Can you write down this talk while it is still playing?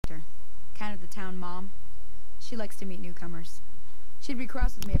Winter, kind of the town mom. She likes to meet newcomers. She'd be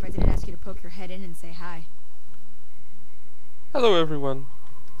cross with me if I didn't ask you to poke your head in and say hi. Hello everyone.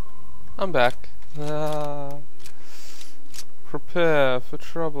 I'm back. Prepare for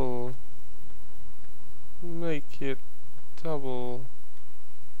trouble. Make it double.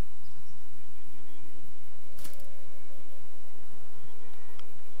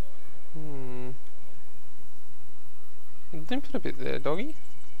 You're limping a bit there, doggy.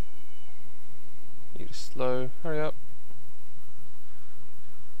 You're slow. Hurry up.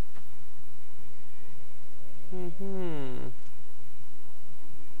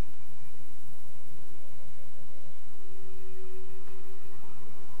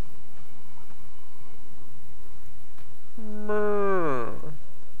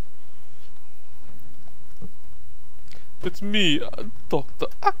 It's me, Dr.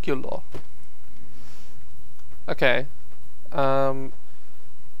 Acula. Okay. I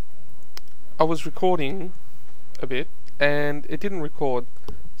was recording a bit and it didn't record,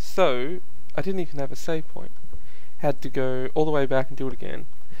 so I didn't even have a save point. Had to go all the way back and do it again.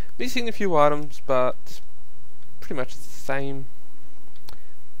 Missing a few items, but pretty much the same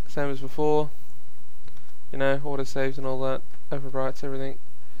as before. You know, auto saves and all that, overwrites everything.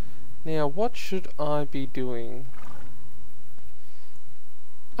 Now, what should I be doing?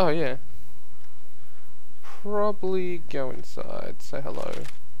 Oh yeah. Probably go inside, say hello.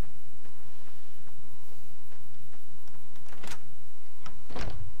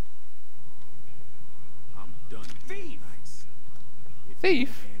 I'm done. Thief! Nice.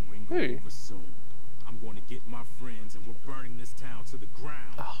 Thief? Who? I'm going to get my friends and we're burning this town to the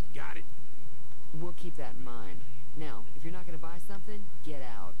ground. Oh. Got it? We'll keep that in mind. Now, if you're not going to buy something, get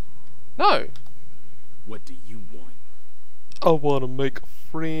out. No. What do you want? I want to make a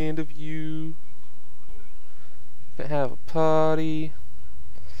friend of you. Have a party.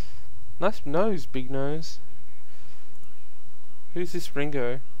 Nice nose, big nose. Who's this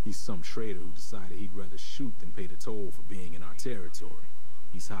Ringo? He's some trader who decided he'd rather shoot than pay the toll for being in our territory.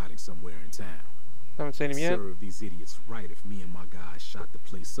 He's hiding somewhere in town. Haven't seen him yet. Serve these idiots right if me and my guys shot the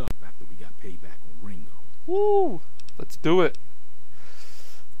place up after we got payback on Ringo. Woo! Let's do it.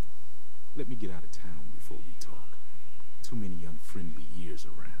 Let me get out of town before we talk. Too many unfriendly ears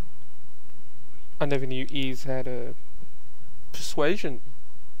around. I never knew ears had a persuasion.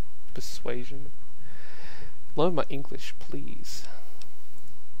 Learn my English, please.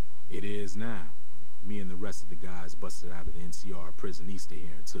 It is now. Me and the rest of the guys busted out of the NCR prison east of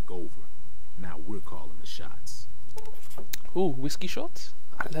here and took over. Now we're calling the shots. Ooh, whiskey shots?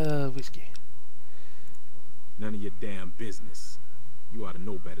 I love whiskey. None of your damn business. You ought to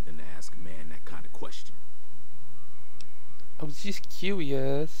know better than to ask a man that kind of question. I was just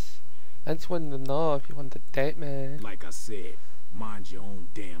curious. I just wanted to know if you wanted to date me. Like I said, mind your own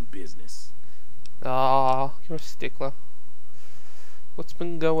damn business. Ah, you're a stickler. What's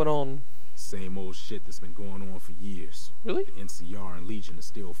been going on? Same old shit that's been going on for years. Really? The NCR and Legion are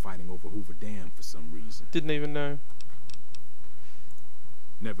still fighting over Hoover Dam for some reason. Didn't even know.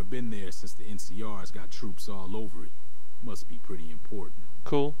 Never been there since the NCR's got troops all over it. Must be pretty important.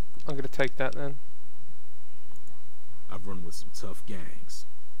 Cool. I'm gonna take that then. I've run with some tough gangs,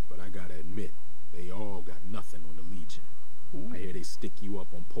 but I gotta admit, they all got nothing on the Legion. Ooh. I hear they stick you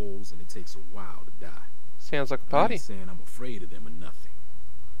up on poles and it takes a while to die. Sounds like a I party. ain't saying I'm afraid of them or nothing,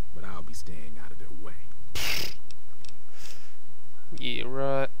 but I'll be staying out of their way. Yeah,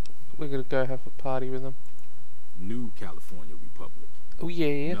 right. We're gonna go have a party with them. New California Republic. Oh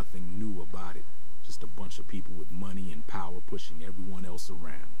yeah. Nothing new about it. Just a bunch of people with money and power pushing everyone else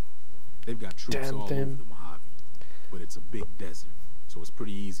around. They've got troops Damn all over them. the Mojave, but it's a big desert, so it's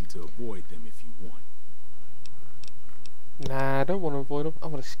pretty easy to avoid them if you want. Nah, I don't want to avoid them. I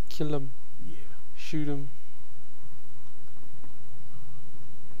want to kill them. Yeah. Shoot them.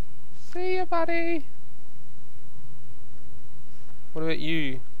 See ya, buddy. What about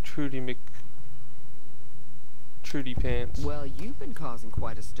you, Trudy Pants? Well, you've been causing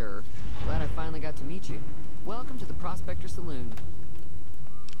quite a stir. Glad I finally got to meet you. Welcome to the Prospector Saloon.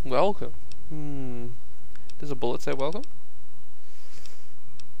 Welcome. Does a bullet say welcome?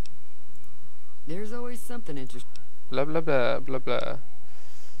 There's always something interesting. Blah blah blah blah blah.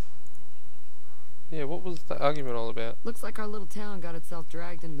 Yeah, what was the argument all about? Looks like our little town got itself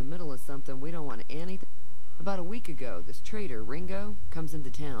dragged into the middle of something we don't want anything. About a week ago, this trader, Ringo, comes into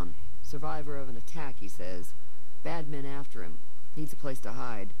town. Survivor of an attack, he says. Bad men after him. Needs a place to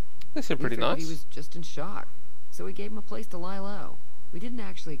hide. They seem pretty We figured nice. He was just in shock, so we gave him a place to lie low. We didn't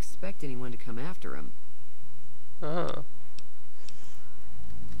actually expect anyone to come after him. Ah.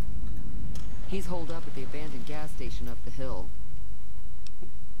 He's holed up at the abandoned gas station up the hill.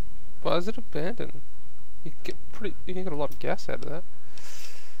 Why is it abandoned? You can get a lot of gas out of that.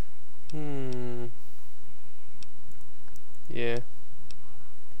 Yeah.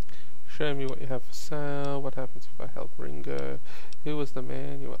 Show me what you have for sale. What happens if I help Ringo? Who was the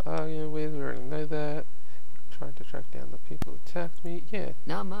man you were arguing with? We already know that. Trying to track down the people who attacked me. Yeah.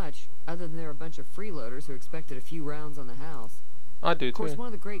 Not much, other than there are a bunch of freeloaders who expected a few rounds on the house. I do Of course, too. one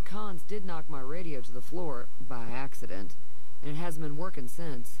of the great cons did knock my radio to the floor, by accident, and it hasn't been working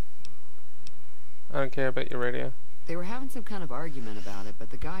since. I don't care about your radio. They were having some kind of argument about it, but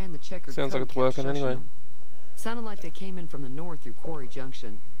the guy in the checkered Sounds like coat it's kept working shushing anyway. them. Sounded like they came in from the north through Quarry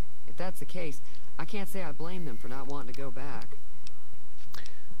Junction. If that's the case, I can't say I blame them for not wanting to go back.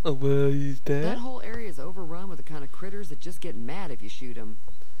 Oh, well, he's dead. That whole area is overrun with the kind of critters that just get mad if you shoot them.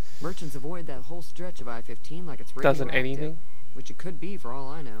 Merchants avoid that whole stretch of I-15 like it's radioactive. Doesn't anything? Which it could be for all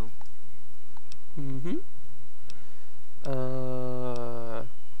I know.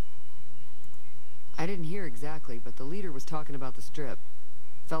 I didn't hear exactly, but the leader was talking about the strip.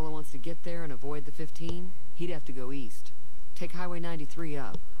 Fellow wants to get there and avoid the 15, he'd have to go east. Take Highway 93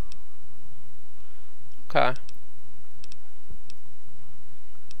 up. Okay.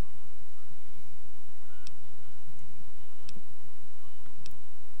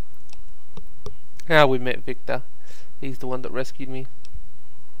 Now we met Victor. He's the one that rescued me.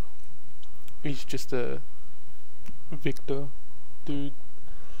 He's just a Victor dude.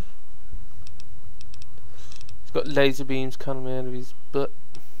 He's got laser beams coming out of his butt.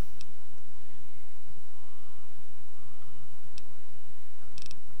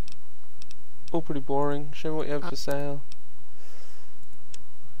 All pretty boring. Show me what you have for sale.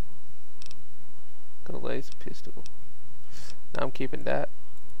 Got a laser pistol. No, I'm keeping that.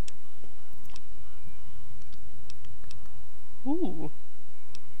 Ooh.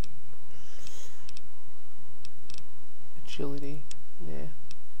 Agility. Yeah.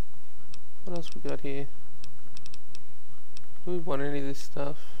 What else we got here? Do we want any of this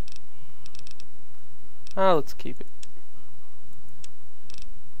stuff? Ah, let's keep it.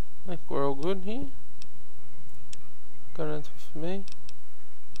 I think we're all good here. Got anything for me?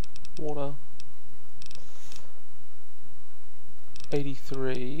 Water.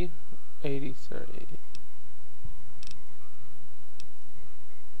 83. 83.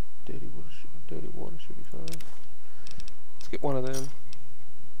 Dirty water should be fine. Let's get one of them.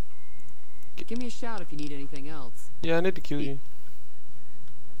 Give me a shout if you need anything else. Yeah, I need to kill you.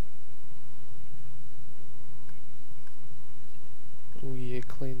 Oh yeah,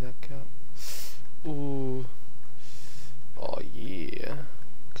 clean that cup. Ooh. Oh yeah.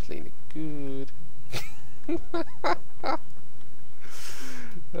 Clean it good.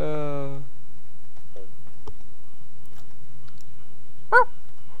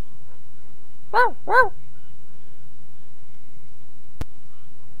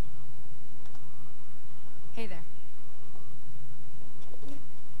 Hey there.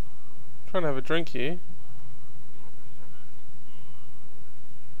 Trying to have a drink here.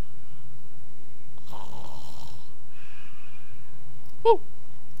 Woo!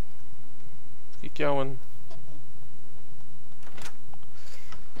 Let's keep going.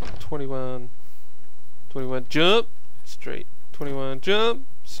 21. 21 jump straight. 21 jump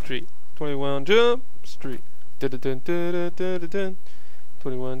straight. 21 jump straight. Dun dun dun dun dun dun dun.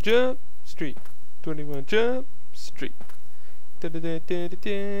 21 jump straight. 21 jump straight. Dun dun dun dun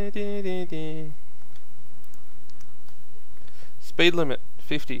dun dun dun dun. Speed limit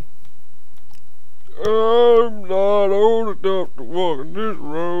 50. I'm not old enough to walk on this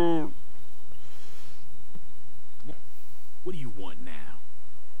road. What do you want now?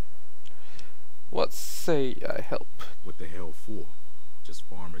 What say I help? What the hell for? Just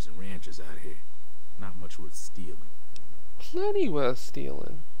farmers and ranchers out here. Not much worth stealing. Plenty worth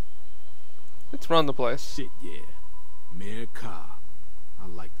stealing. Let's run the place. Shit, yeah. Mayor Cobb. I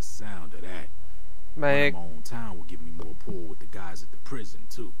like the sound of that. Meg. Running my own town will give me more pull with the guys at the prison,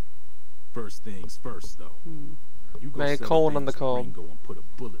 too. First things first, though. You go May settle Colin on the things with call. Ringo and put a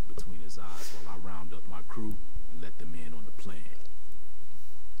bullet between his eyes while I round up my crew and let them in on the plan.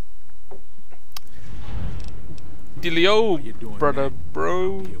 Dealio, While you're doing brother, that,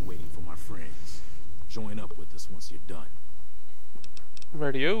 bro. I'll be here waiting for my friends. Join up with us once you're done.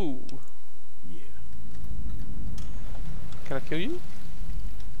 Radio. Yeah. Can I kill you?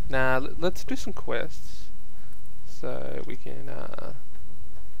 Nah, let's do some quests. So we can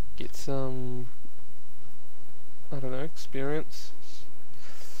get some, I don't know, experience.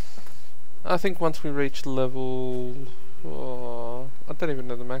 I think once we reach level, I don't even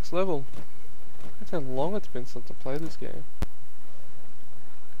know the max level. That's how long it's been since I played this game.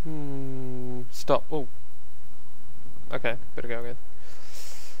 Stop. Oh. Okay, better go again.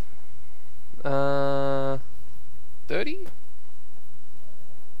 30? I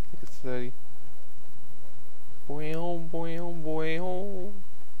think it's 30. Boing, boing, boing.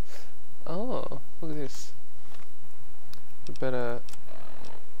 Oh, look at this. I better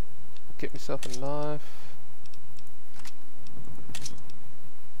get myself a knife.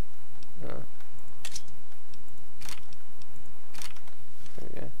 Oh. There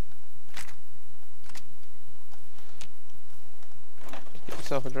we go. Get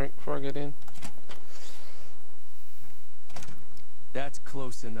myself a drink before I get in. That's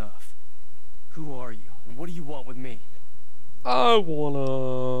close enough. Who are you, and what do you want with me? I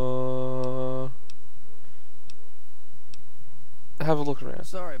wanna have a look around.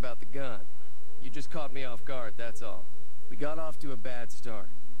 Sorry about the gun. You just caught me off guard, that's all. We got off to a bad start.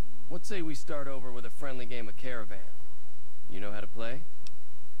 What say we start over with a friendly game of Caravan? You know how to play?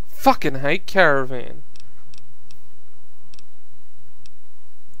 Fucking hate Caravan.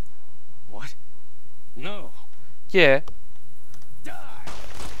 What? No. Yeah. Die!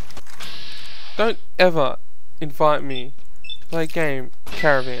 Don't ever invite me to play a game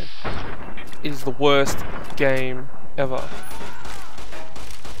Caravan. It is the worst game ever.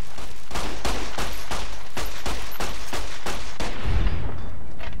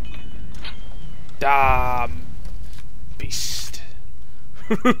 Damn beast.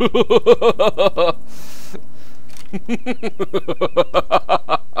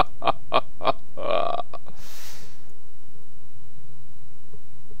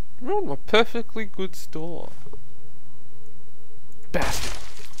 Ruined my perfectly good store. Bastard.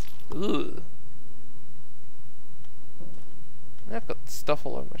 Ugh. I've got stuff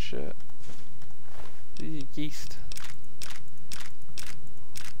all over my shirt. Ew, yeast.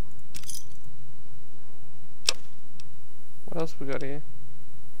 What else we got here?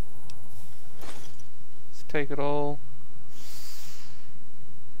 Let's take it all.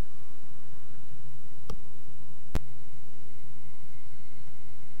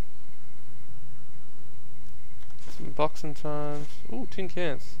 Some boxing times. Ooh, tin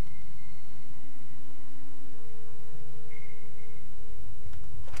cans.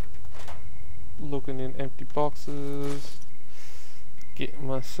 Looking in empty boxes. Getting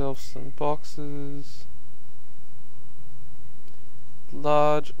myself some boxes.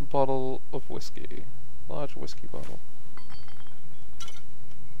 Large bottle of whiskey. Large whiskey bottle.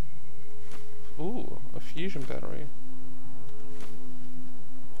 Ooh, a fusion battery.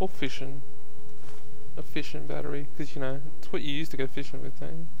 Or fission. A fishing battery, because you know, it's what you use to go fishing with,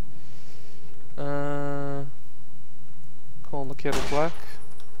 don't you? Calling the kettle black.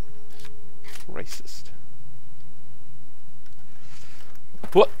 Racist.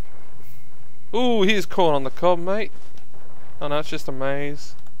 What? Ooh, here's corn on the cob, mate. Oh no, it's just a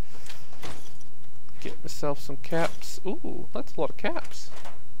maze. Get myself some caps. Ooh, that's a lot of caps.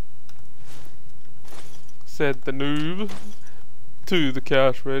 Said the noob to the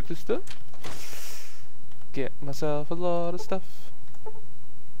cash register. Get myself a lot of stuff.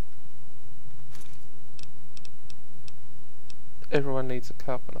 Everyone needs a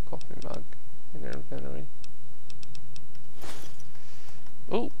cup and a coffee mug in their inventory.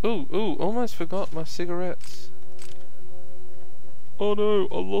 Ooh, ooh, ooh, almost forgot my cigarettes. Oh no,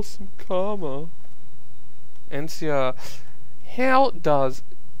 I lost some karma. NCR. How does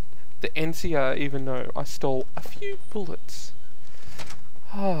the NCR even know I stole a few bullets?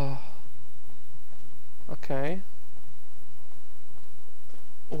 Ah. Okay.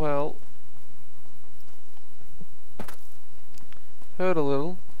 Well. Hurt a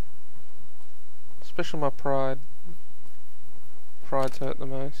little. Especially my pride. Pride's hurt the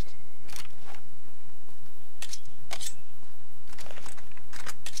most.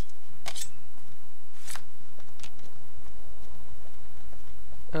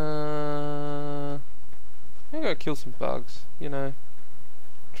 I'm gonna kill some bugs, you know.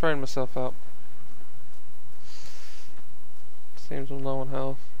 Train myself up. Seems I'm low on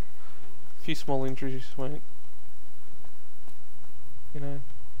health. A few small injuries won't. You know.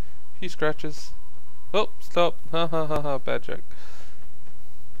 A few scratches. Oh, stop. Ha ha ha ha, bad joke.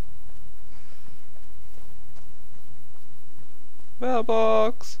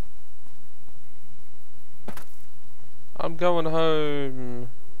 Mailbox! I'm going home.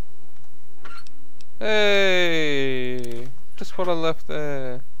 Hey! Just what I left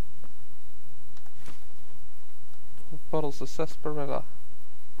there. Bottles of sarsaparilla.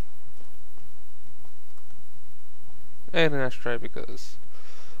 And an ashtray because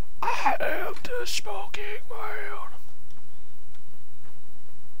I am the smoking man.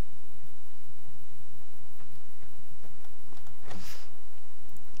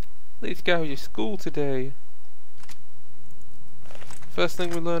 Let's go to school today. First thing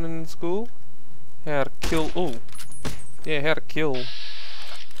we're learning in school, how to kill. Ooh, Yeah, how to kill.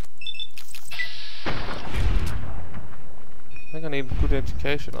 I think I need a good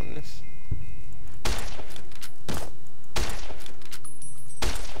education on this.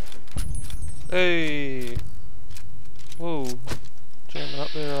 Hey! Whoa. Jamming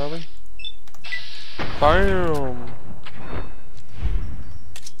up there, are we? BAM!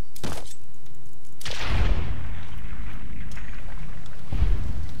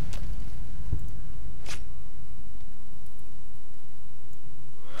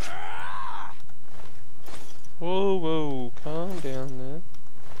 Whoa, whoa, calm down there.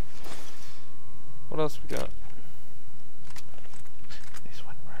 What else we got? This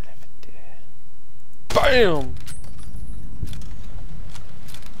one right over there. BAM!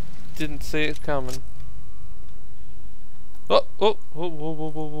 Didn't see it coming. Oh, oh, whoa, whoa, whoa,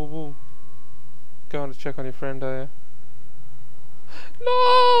 whoa, whoa, whoa. Going to check on your friend, are you?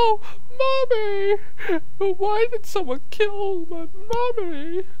 No! Mommy! Why did someone kill my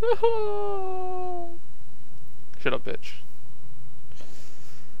mommy? Shut up, bitch.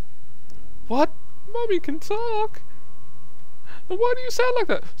 What? Mommy can talk? And why do you sound like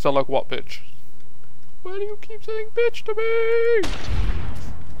that? Sound like what, bitch? Why do you keep saying bitch to me?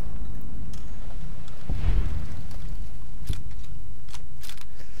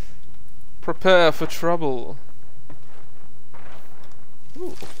 Prepare for trouble.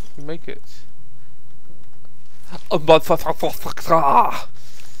 Ooh, make it.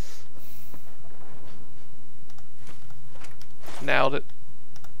 Nailed it.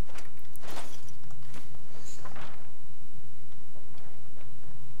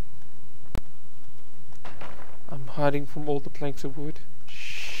 I'm hiding from all the planks of wood.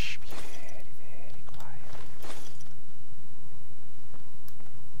 Shh, very, very quiet.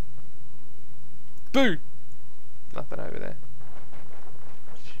 Boo! Nothing over there.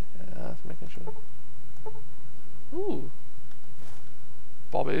 Just making sure. Ooh.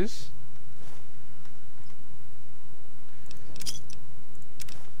 Bobbies.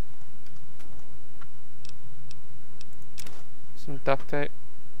 Some duct tape.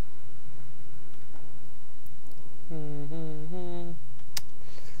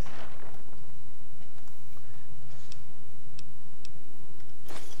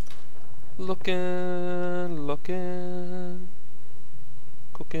 Looking,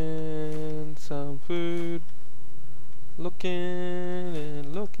 cooking some food. Looking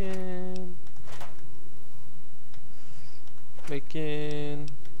and looking, making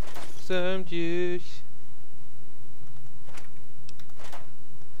some juice.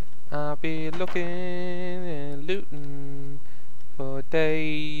 I'll be looking and looting for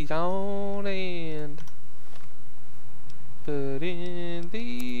days on end, but in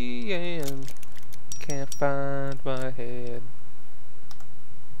the end, can't find my head.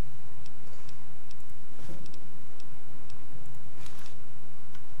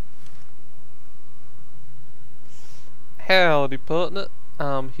 Howdy, partner.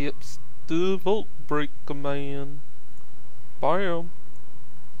 I'm Hipster Vault Breaker Man. Bam.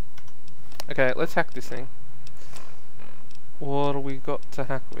 Okay, let's hack this thing. What do we got to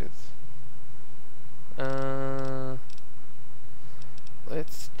hack with?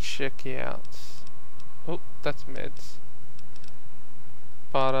 Let's check out. Oh, that's meds.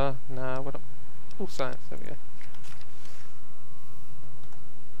 Butter. Nah, what? Oh, science. There we go.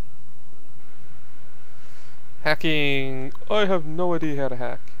 Hacking. I have no idea how to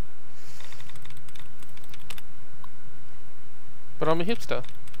hack. But I'm a hipster.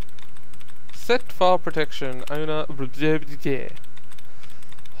 Set file protection. Owner.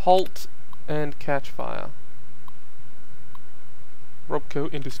 Halt and catch fire.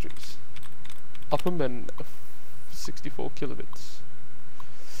 Robco Industries. Upperman. 64 kilobits.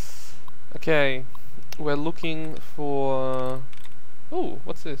 Okay. We're looking for... Oh,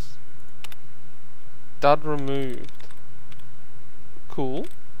 what's this? Dud removed. Cool.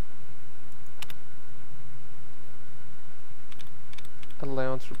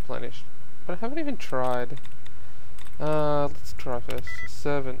 Allowance replenished. But I haven't even tried. Let's try first.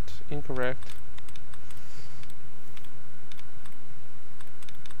 Servant. Incorrect.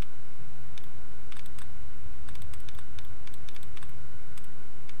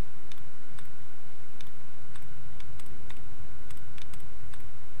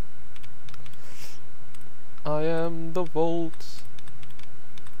 I am the Vault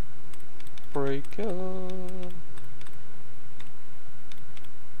Breaker.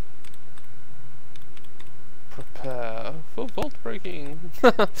 Prepare for vault breaking.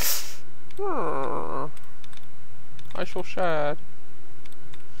 I shall shad.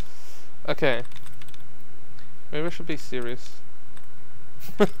 Okay. Maybe I should be serious.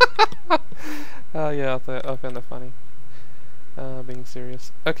 Yeah, I found that funny. Being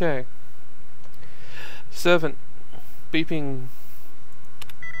serious. Okay. Servant. Beeping.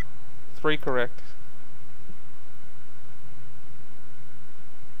 3 correct.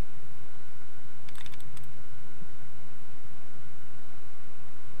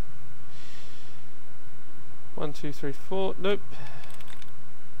 One, two, three, four. Nope.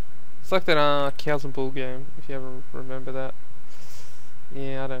 It's like that Cows and Bull game, if you ever remember that.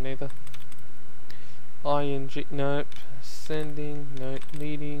 Yeah, I don't either. ING, nope. Sending, nope.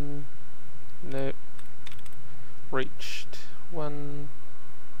 Meeting, nope. Reached, 1,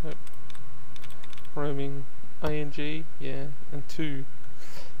 nope. Roaming, ING, yeah. And 2,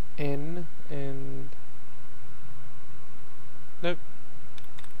 N, and nope.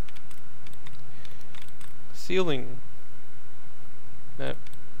 Ceiling, nope.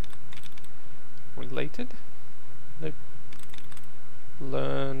 Related, nope.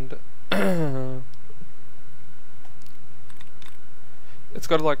 Learned. It's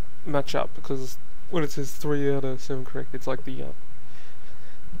got to like match up, because when it says 3 out of 7 correct, it's like the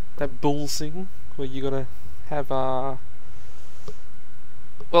that bull thing where you gotta have well,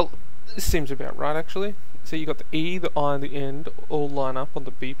 this seems about right actually. So you got the E, the I, and the end all line up on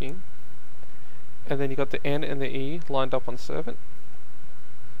the beeping, and then you got the N and the E lined up on servant.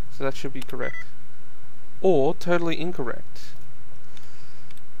 So that should be correct, or totally incorrect.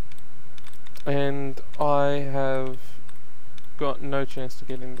 And I have got no chance to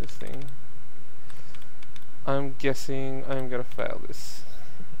get in this thing. I'm guessing I'm gonna fail this.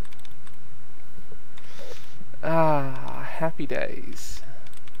 Happy days.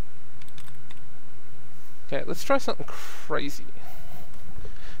 Okay, let's try something crazy.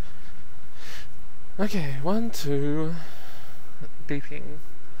 Okay, 1, 2, beeping.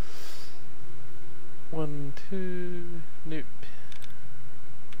 1, 2, nope.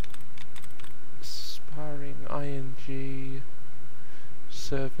 Sparring, ING,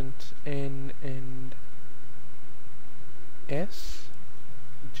 servant, N and S,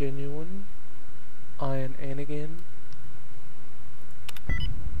 genuine, I and N again.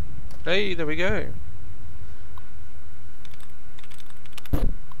 Hey, there we go.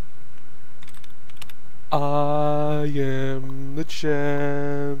 I am the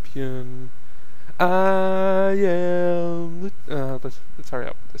champion. I am the... let's hurry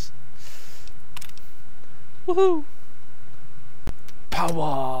up with this. Woohoo!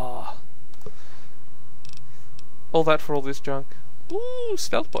 Power! All that for all this junk. Ooh,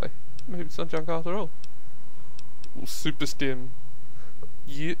 Stealth Boy. Maybe it's not junk after all. Ooh, Super Stim.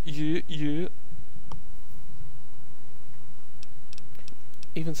 Yeah.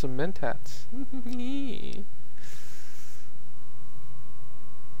 Even some mentats. Man,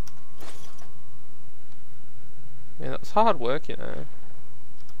 that was hard work, you know.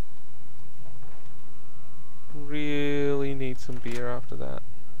 Really need some beer after that.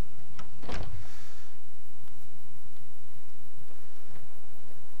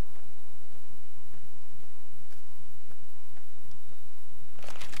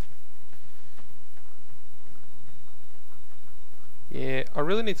 Yeah, I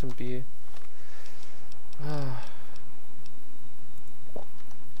really need some beer.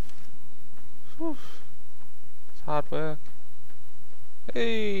 Whew. It's hard work.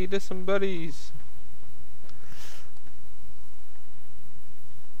 Hey, there's some buddies.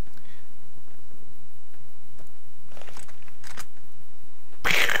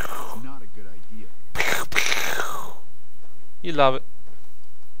 Not a good idea. You love it.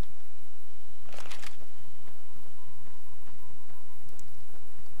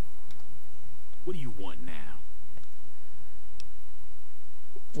 What do you want now?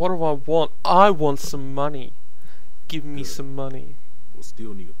 What do I want? I want some money. Give me Good. some money. We'll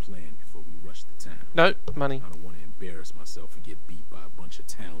still need a plan before we rush the town. No, money. I don't want to embarrass myself and get beat by a bunch of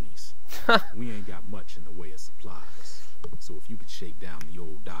townies. We ain't got much in the way of supplies. So if you could shake down the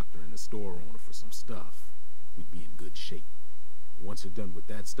old doctor and the store owner for some stuff, we'd be in good shape. Once you're done with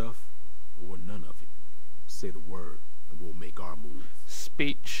that stuff, or none of it, say the word and we'll make our move.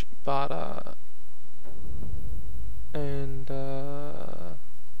 Speech, barter, and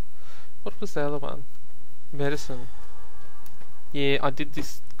what was the other one? Medicine. Yeah, I did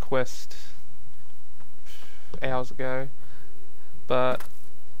this quest hours ago, but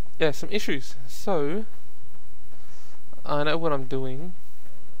yeah, some issues. So I know what I'm doing.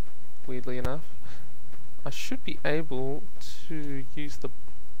 Weirdly enough, I should be able to use the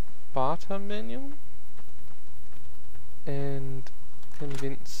barter menu and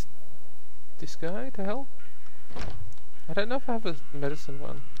convince this guy to help. I don't know if I have a medicine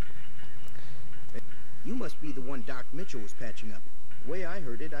one. You must be the one Doc Mitchell was patching up. The way I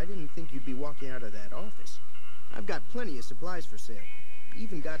heard it, I didn't think you'd be walking out of that office. I've got plenty of supplies for sale.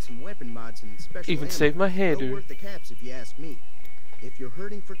 Even got some weapon mods and special Even ammo. saved my hair, Well dude. worth the caps if you ask me. If you're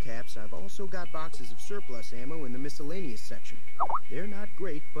hurting for caps, I've also got boxes of surplus ammo in the miscellaneous section. They're not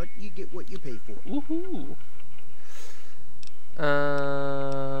great, but you get what you pay for. Woohoo!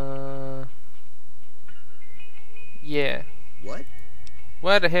 Yeah. What?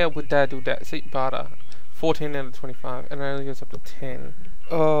 Why the hell would Dad do that? See, barter. 14 out of 25, and it only goes up to 10.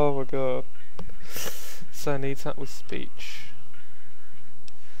 Oh my god. So I need something with speech.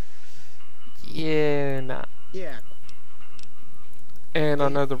 Yeah, nah. Yeah. And I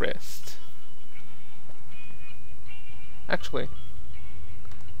know the rest. Actually,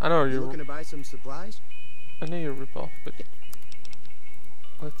 I know You you're. looking to buy some supplies? I know you're a rip-off, but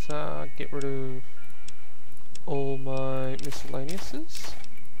let's get rid of all my miscellaneouses.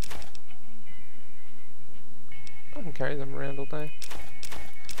 I can carry them around all day.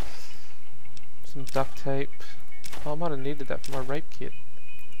 Some duct tape. Oh, I might have needed that for my rape kit.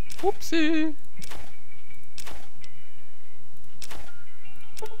 Whoopsie!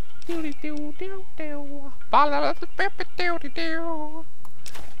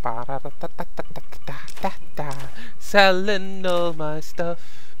 Selling all my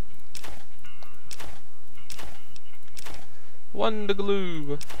stuff. Wonder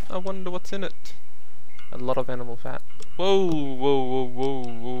glue. I wonder what's in it. A lot of animal fat. Whoa, whoa, whoa, whoa,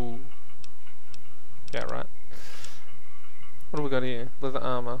 whoa. Yeah, right. What do we got here? Leather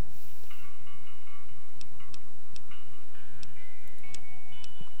armor.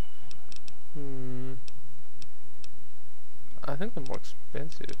 I think they're more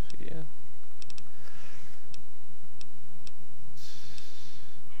expensive, yeah.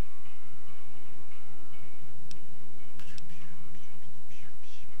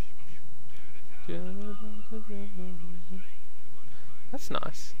 That's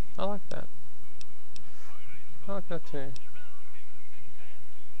nice. I like that. I like that too.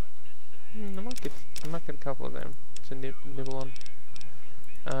 I might get a couple of them to nibble on.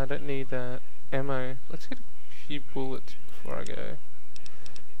 I don't need ammo. Let's get a few bullets before I go.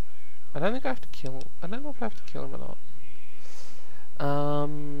 I don't think I have to kill. I don't know if I have to kill him or not.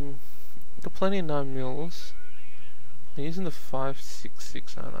 Got plenty of 9mm. I'm using the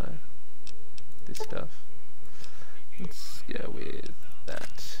 5.66, aren't I? This stuff. Let's go with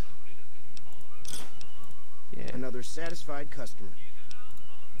that. Yeah. Another satisfied customer.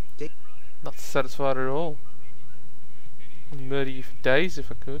 Not satisfied at all. I'd murder you for days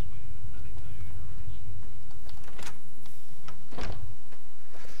if I could.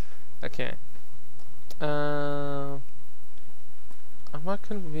 Okay. I might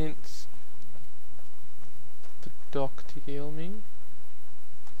convince the doc to heal me.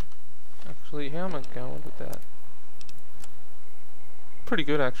 Actually, how am I going with that? Pretty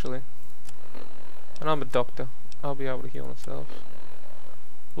good, actually. And I'm a doctor. I'll be able to heal myself.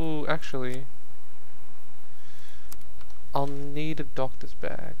 Ooh, actually, I'll need a doctor's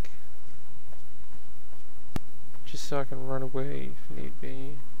bag. Just so I can run away if need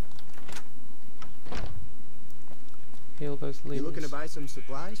be. Heal those limbs. You looking to buy some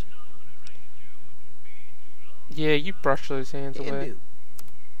supplies? Yeah, you brush those hands Can away. do.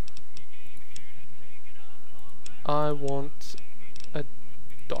 I want a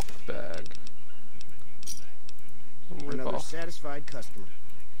doc bag. Rip Another off. satisfied customer.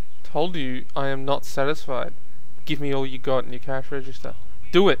 Told you I am not satisfied. Give me all you got in your cash register.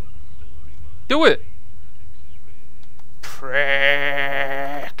 Do it. Do it.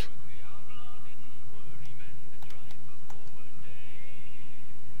 Prick.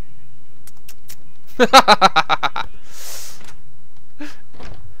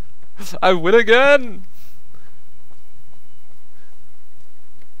 I win again.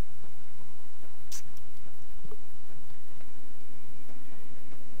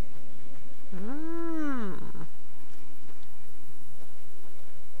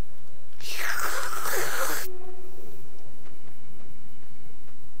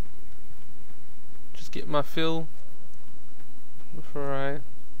 Just get my fill before I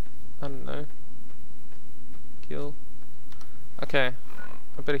don't know, kill. Okay,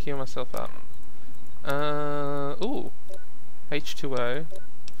 I better heal myself up. Ooh, H2O,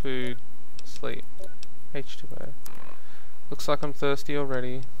 food, sleep, H2O. Looks like I'm thirsty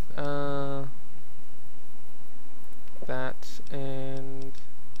already. That and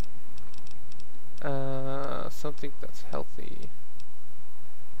something that's healthy.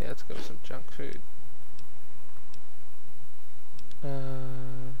 Yeah, let's go with some junk food.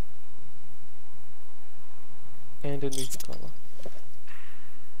 And a Nuka-Cola.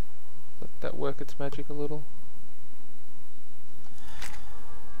 Let that work its magic a little.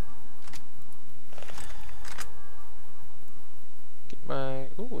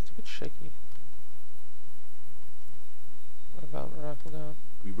 shaky. About my rifle down.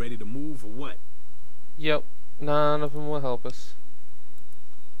 We ready to move or what? Yep, none of them will help us.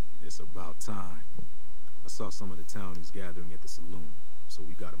 It's about time. I saw some of the townies gathering at the saloon, so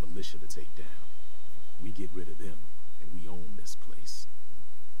we got a militia to take down. We get rid of them, and we own this place.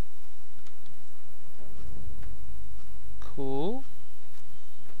 Cool.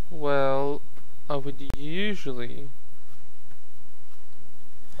 Well, I would usually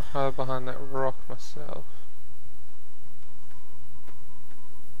hide behind that rock myself.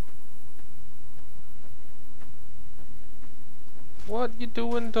 What you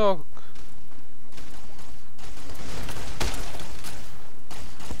doing, dog?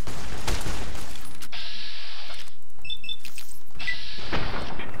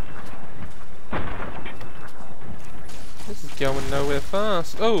 This is going nowhere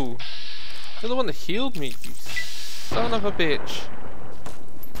fast. Oh! You're the one that healed me, you son of a bitch.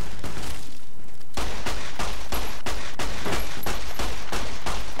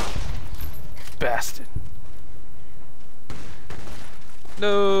 Bastard.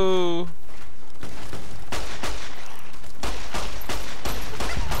 No.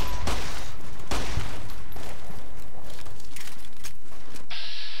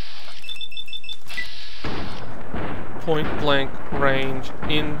 Point blank range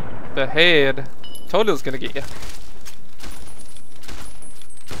in the head. Told you it was gonna get you.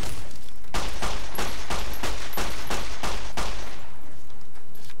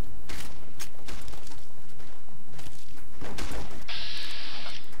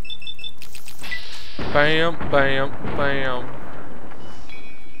 Bam, bam, bam.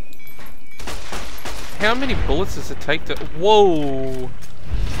 How many bullets does it take to... Whoa!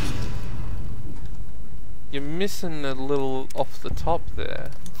 You're missing a little off the top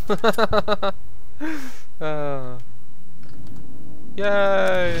there.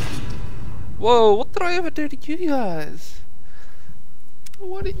 Yay! Whoa, what did I ever do to you guys?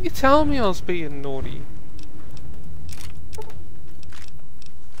 Why didn't you tell me I was being naughty?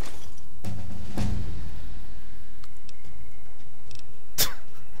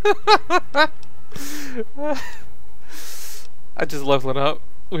 I just leveling up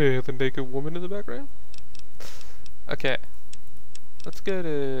with a naked woman in the background. Okay, let's go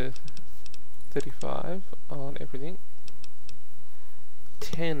to 35 on everything.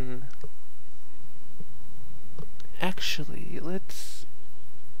 10. Actually, let's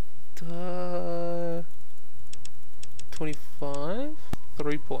 25.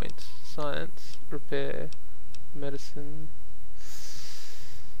 3 points. Science, repair, medicine.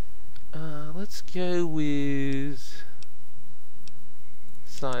 Let's go with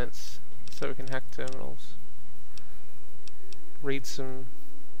science, so we can hack terminals. Read some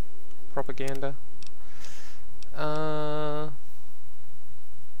propaganda. Yeah,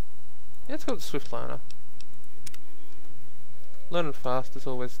 let's go with Swift Learner. Learning fast is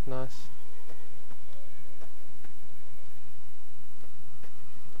always nice.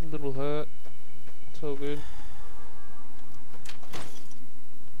 A little hurt. It's all good.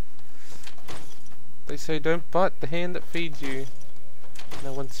 They say don't bite the hand that feeds you.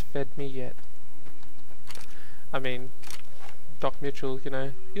 No one's fed me yet. I mean, Doc Mitchell, you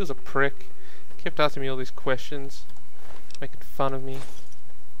know, he was a prick. Kept asking me all these questions, making fun of me.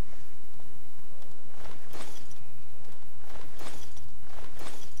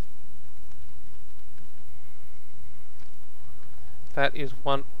 That is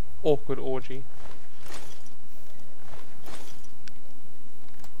one awkward orgy.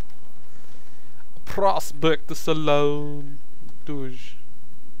 Prospect Salon Douche.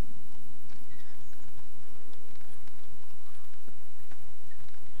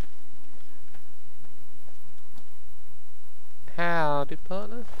 Howdy,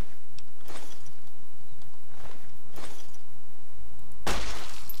 partner.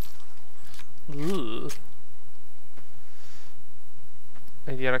 Ugh.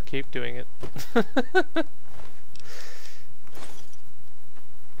 And yet I keep doing it.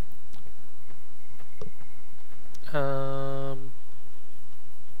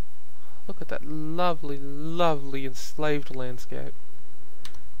 Look at that lovely, lovely enslaved landscape.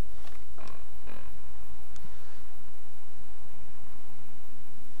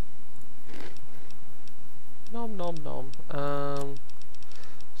 Nom nom nom.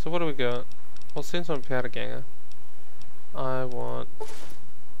 So what do we got? Well, since I'm a powder ganger, I want...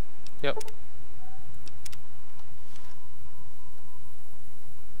 Yep.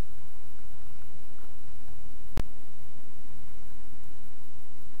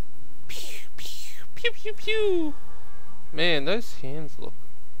 Pew pew pew pew pew. Man, those hands look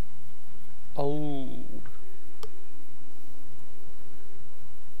old.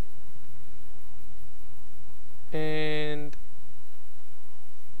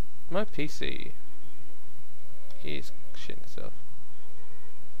 My PC is shitting itself.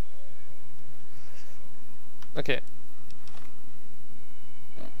 Okay.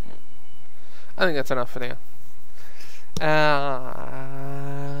 I think that's enough for now.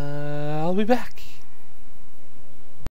 I'll be back.